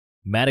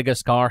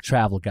Madagascar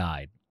Travel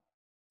Guide.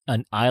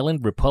 An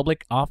island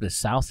republic off the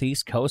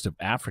southeast coast of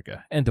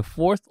Africa and the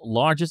fourth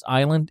largest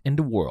island in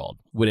the world,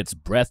 with its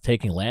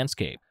breathtaking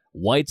landscape,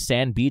 white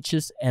sand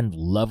beaches, and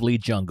lovely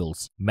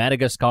jungles,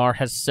 Madagascar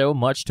has so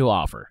much to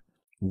offer.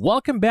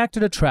 Welcome back to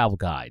the Travel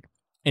Guide.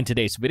 In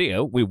today's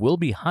video, we will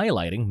be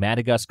highlighting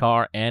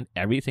Madagascar and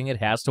everything it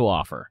has to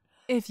offer.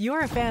 If you're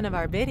a fan of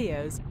our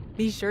videos,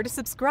 be sure to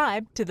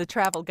subscribe to the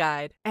Travel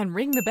Guide and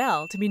ring the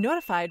bell to be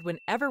notified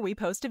whenever we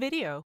post a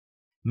video.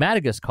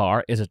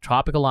 Madagascar is a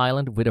tropical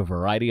island with a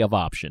variety of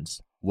options.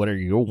 Whether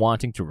you're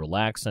wanting to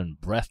relax on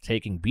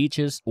breathtaking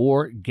beaches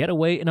or get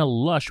away in a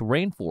lush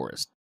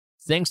rainforest,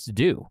 things to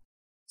do.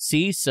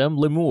 See some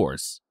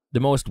lemurs.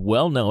 The most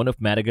well-known of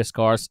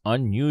Madagascar's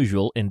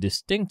unusual and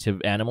distinctive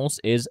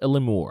animals is a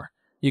lemur.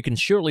 You can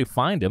surely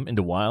find them in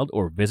the wild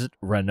or visit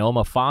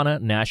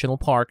Ranomafana National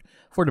Park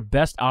for the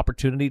best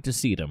opportunity to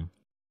see them.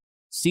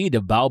 See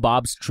the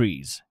baobab's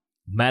trees.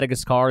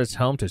 Madagascar is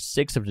home to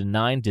 6 of the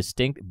 9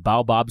 distinct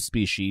baobab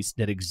species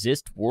that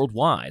exist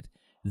worldwide.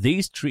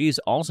 These trees,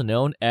 also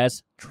known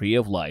as Tree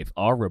of Life,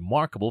 are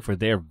remarkable for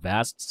their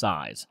vast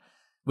size.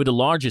 With the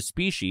largest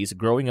species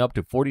growing up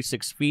to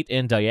 46 feet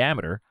in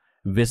diameter,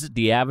 visit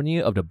the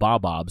Avenue of the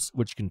Baobabs,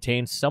 which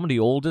contains some of the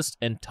oldest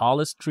and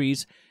tallest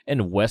trees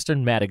in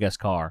western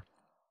Madagascar.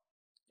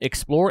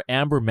 Explore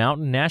Amber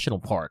Mountain National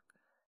Park.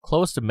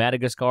 Close to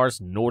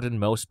Madagascar's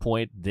northernmost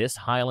point, this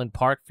highland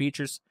park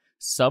features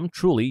some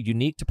truly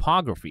unique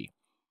topography.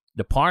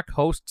 The park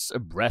hosts a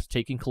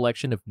breathtaking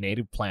collection of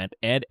native plant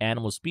and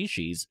animal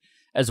species,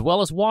 as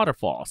well as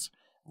waterfalls,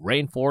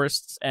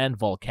 rainforests, and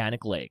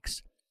volcanic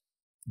lakes.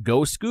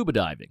 Go scuba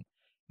diving.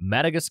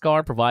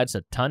 Madagascar provides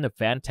a ton of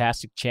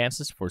fantastic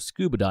chances for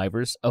scuba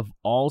divers of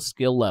all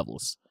skill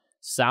levels.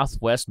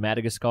 Southwest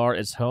Madagascar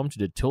is home to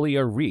the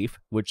Tulia Reef,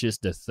 which is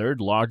the third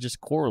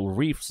largest coral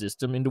reef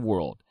system in the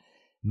world.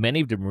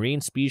 Many of the marine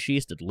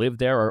species that live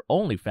there are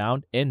only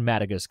found in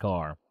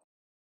Madagascar.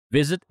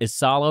 Visit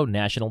Isalo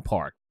National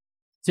Park.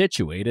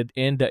 Situated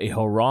in the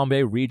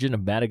Ihorambe region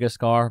of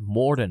Madagascar,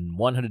 more than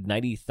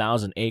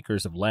 190,000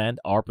 acres of land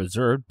are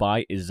preserved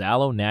by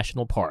Isalo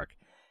National Park.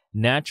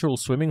 Natural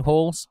swimming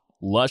holes,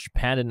 lush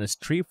pandanus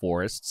tree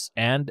forests,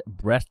 and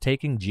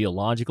breathtaking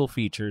geological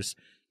features,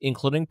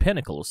 including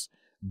pinnacles,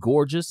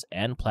 gorges,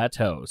 and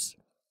plateaus.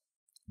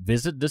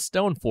 Visit the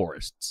stone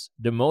forests.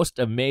 The most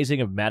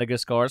amazing of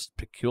Madagascar's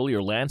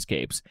peculiar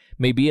landscapes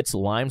may be its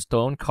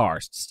limestone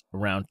karsts.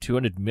 Around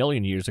 200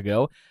 million years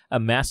ago, a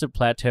massive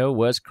plateau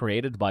was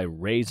created by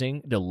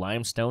raising the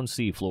limestone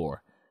seafloor.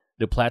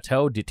 The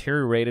plateau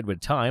deteriorated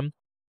with time,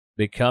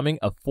 becoming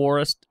a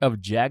forest of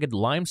jagged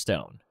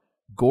limestone,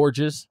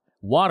 gorges,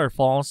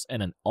 waterfalls,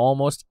 and an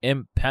almost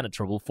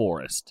impenetrable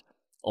forest.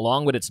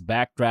 Along with its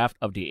backdraft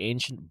of the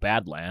ancient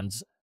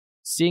Badlands,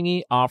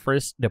 Singi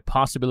offers the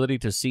possibility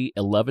to see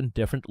 11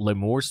 different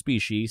lemur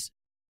species,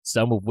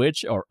 some of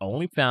which are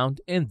only found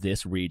in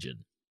this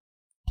region.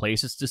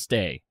 Places to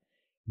stay.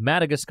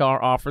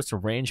 Madagascar offers a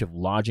range of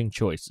lodging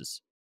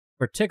choices,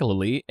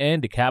 particularly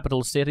in the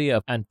capital city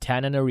of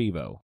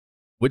Antananarivo,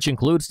 which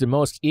includes the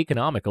most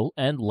economical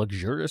and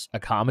luxurious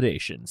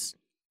accommodations.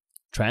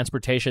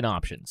 Transportation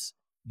options.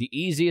 The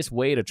easiest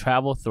way to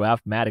travel throughout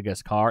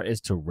Madagascar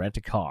is to rent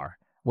a car.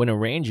 When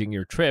arranging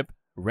your trip,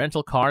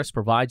 rental cars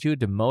provide you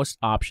the most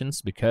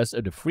options because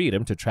of the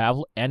freedom to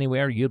travel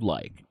anywhere you'd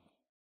like.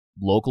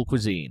 Local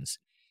cuisines.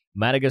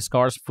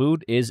 Madagascar's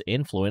food is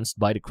influenced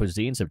by the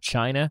cuisines of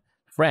China,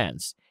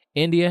 France,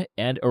 India,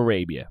 and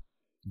Arabia.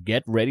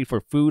 Get ready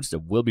for foods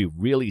that will be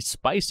really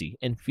spicy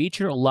and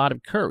feature a lot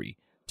of curry,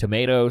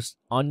 tomatoes,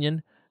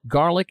 onion,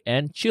 garlic,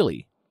 and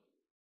chili.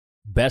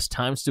 Best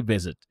times to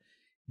visit.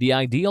 The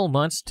ideal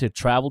months to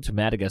travel to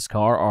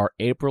Madagascar are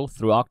April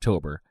through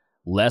October.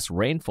 Less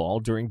rainfall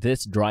during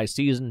this dry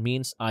season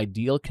means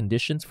ideal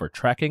conditions for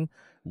trekking,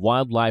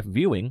 wildlife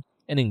viewing,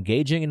 and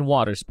engaging in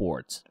water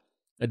sports.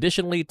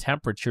 Additionally,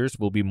 temperatures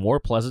will be more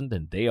pleasant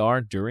than they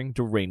are during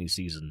the rainy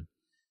season.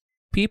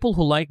 People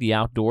who like the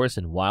outdoors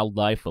and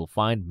wildlife will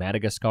find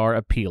Madagascar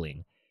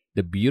appealing.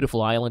 The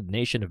beautiful island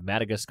nation of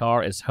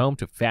Madagascar is home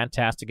to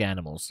fantastic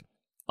animals,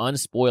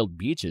 unspoiled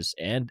beaches,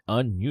 and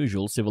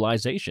unusual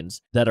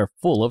civilizations that are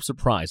full of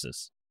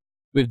surprises.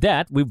 With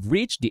that, we've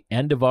reached the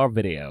end of our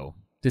video.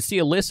 To see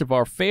a list of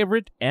our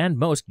favorite and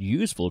most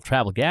useful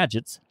travel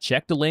gadgets,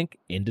 check the link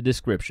in the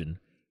description.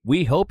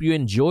 We hope you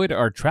enjoyed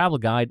our travel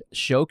guide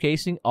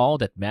showcasing all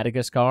that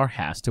Madagascar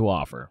has to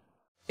offer.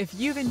 If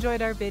you've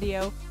enjoyed our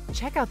video,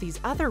 check out these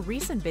other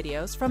recent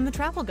videos from the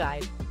Travel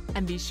Guide.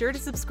 And be sure to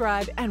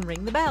subscribe and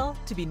ring the bell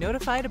to be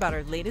notified about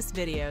our latest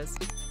videos.